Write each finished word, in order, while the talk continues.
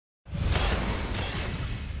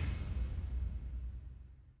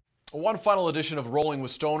One final edition of Rolling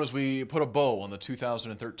with Stone as we put a bow on the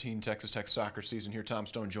 2013 Texas Tech soccer season. Here, Tom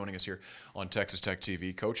Stone joining us here on Texas Tech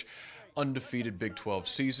TV. Coach, undefeated Big 12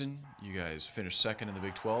 season. You guys finished second in the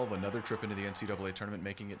Big 12. Another trip into the NCAA tournament,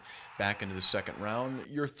 making it back into the second round.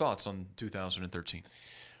 Your thoughts on 2013?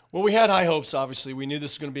 Well, we had high hopes, obviously. We knew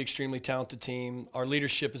this was going to be an extremely talented team. Our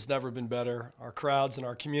leadership has never been better. Our crowds and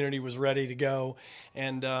our community was ready to go.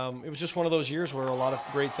 And it was just one of those years where a lot of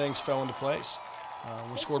great things fell into place.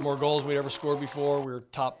 We scored more goals than we'd ever scored before. We were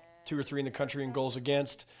top 2 or 3 in the country in goals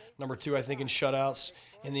against. Number 2, I think, in shutouts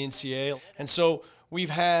in the NCAA. And so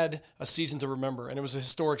we've had a season to remember, and it was a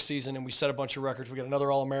historic season, and we set a bunch of records. We got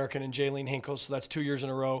another All-American in Jaylene Hinkle, so that's 2 years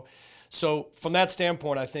in a row. So from that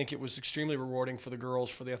standpoint, I think it was extremely rewarding for the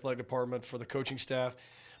girls, for the athletic department, for the coaching staff.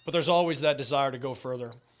 But there's always that desire to go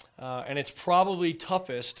further. And it's probably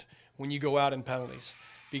toughest when you go out in penalties,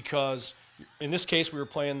 because in this case, we were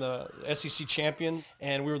playing the SEC champion,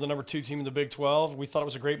 and we were the number 2 team in the Big 12. We thought it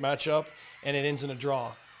was a great matchup, and it ends in a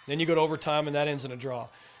draw. Then you go to overtime, and that ends in a draw.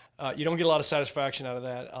 You don't get a lot of satisfaction out of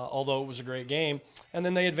that, although it was a great game. And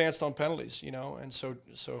then they advanced on penalties, and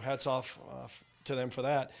so hats off to them for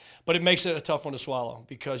that. But it makes it a tough one to swallow,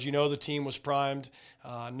 because the team was primed.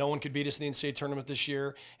 No one could beat us in the NCAA tournament this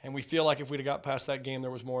year, and we feel like if we'd have got past that game, there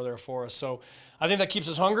was more there for us. So I think that keeps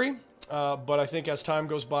us hungry, but I think as time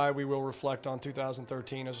goes by, we will reflect on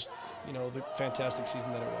 2013 as the fantastic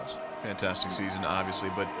season that it was. Fantastic season, obviously,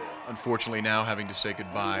 but unfortunately now having to say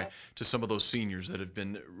goodbye to some of those seniors that have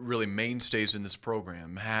been really mainstays in this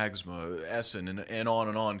program, Hagsma, Essen, and on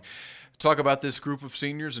and on. Talk about this group of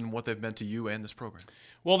seniors and what they've meant to you and this program.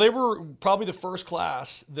 Well, they were probably the first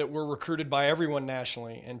class that were recruited by everyone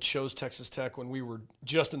nationally and chose Texas Tech when we were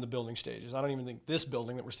just in the building stages. I don't even think this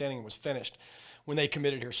building that we're standing in was finished when they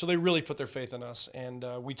committed here. So they really put their faith in us, and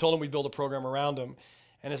we told them we'd build a program around them.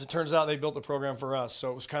 And as it turns out, they built the program for us.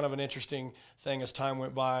 So it was kind of an interesting thing as time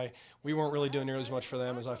went by. We weren't really doing nearly as much for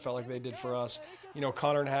them as I felt like they did for us.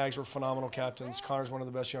 Connor and Hags were phenomenal captains. Connor's one of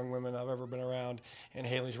the best young women I've ever been around, and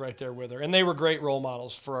Haley's right there with her. And they were great role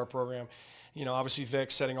models for our program. Obviously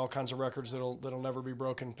Vic setting all kinds of records that'll never be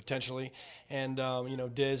broken potentially, and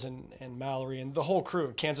Diz and Mallory and the whole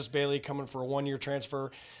crew. Kansas Bailey coming for a 1-year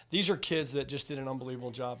transfer. These are kids that just did an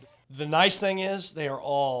unbelievable job. The nice thing is they are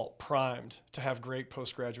all primed to have great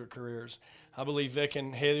postgraduate careers. I believe Vic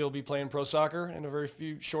and Haley will be playing pro soccer in a very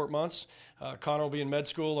few short months. Connor will be in med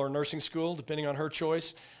school or nursing school, depending on her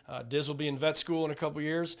choice. Diz will be in vet school in a couple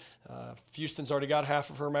years. Houston's already got half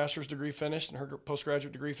of her master's degree finished and her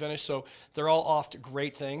postgraduate degree finished. So they're all off to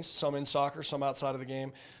great things, some in soccer, some outside of the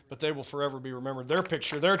game. But they will forever be remembered. Their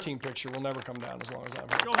team picture will never come down as long as I'm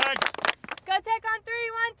here. Go Hags! Go Tech on 3,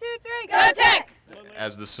 1, 2, 3, go Tech!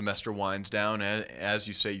 As the semester winds down, as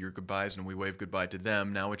you say your goodbyes and we wave goodbye to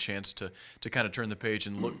them, now a chance to kind of turn the page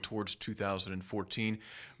and look towards 2014.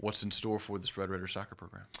 What's in store for this Red Raider soccer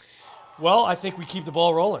program? Well, I think we keep the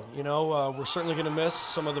ball rolling. We're certainly going to miss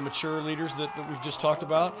some of the mature leaders that we've just talked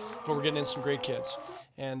about, but we're getting in some great kids.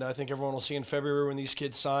 And I think everyone will see in February when these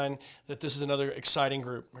kids sign that this is another exciting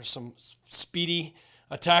group. There's some speedy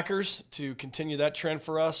attackers to continue that trend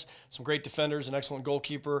for us, some great defenders, an excellent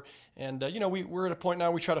goalkeeper, and we're at a point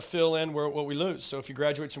now we try to fill in what we lose. So if you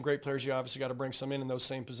graduate some great players, you obviously got to bring some in those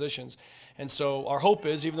same positions. And so our hope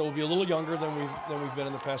is, even though we'll be a little younger than we've been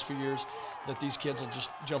in the past few years, that these kids will just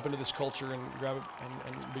jump into this culture and grab it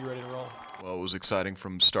and be ready to roll. Well, it was exciting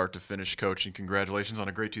from start to finish, Coach, and congratulations on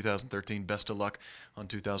a great 2013. Best of luck on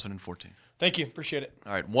 2014. Thank you. Appreciate it.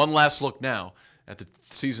 All right, one last look now at the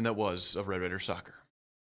season that was of Red Raider soccer.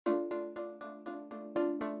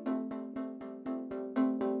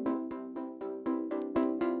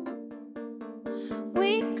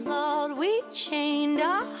 We clawed, we chained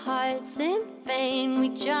our hearts in vain. We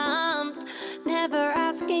jumped, never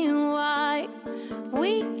asking why.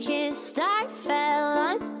 We kissed, I fell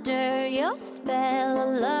under your spell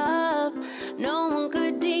of love. No one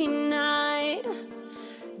could deny.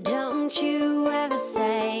 Don't you ever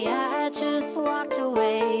say I just walked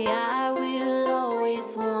away. I will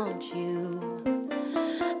always want you.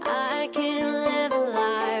 I can't live a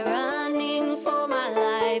lie running for my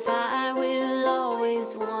life. I will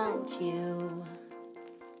always want you.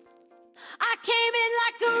 I came in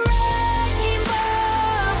like a wrecking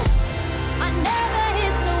ball. I never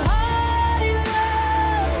hit so hard in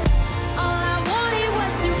love. All I wanted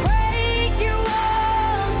was to break your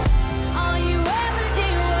walls. All you ever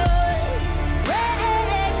did was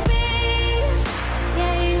wreck me.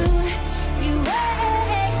 Yeah, you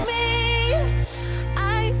wrecked me.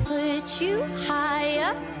 I put you high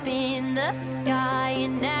up in the sky,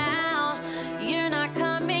 and now you're not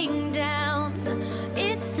coming down.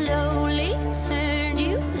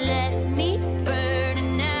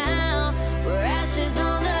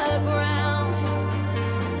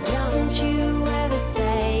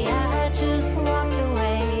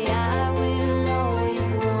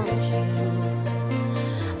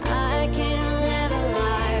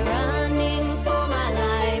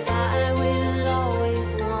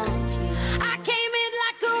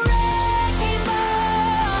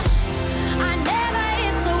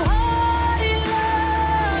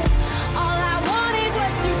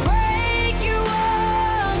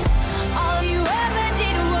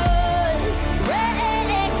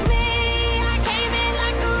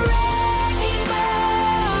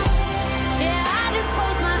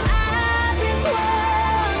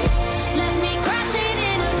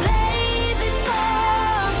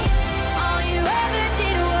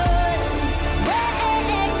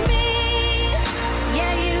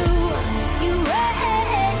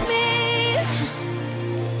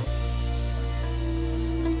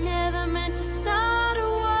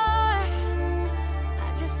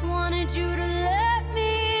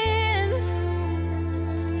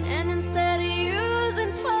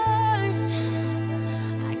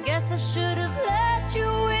 should have let you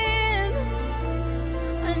in.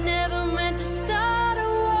 I never meant to start a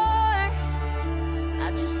war.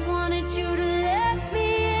 I just wanted you to let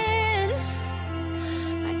me in.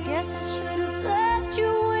 I guess I should have let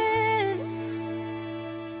you in.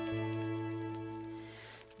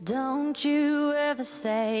 Don't you ever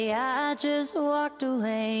say I just walked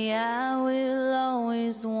away. I will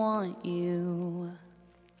always want you.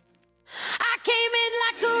 I came in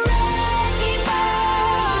like a wreck.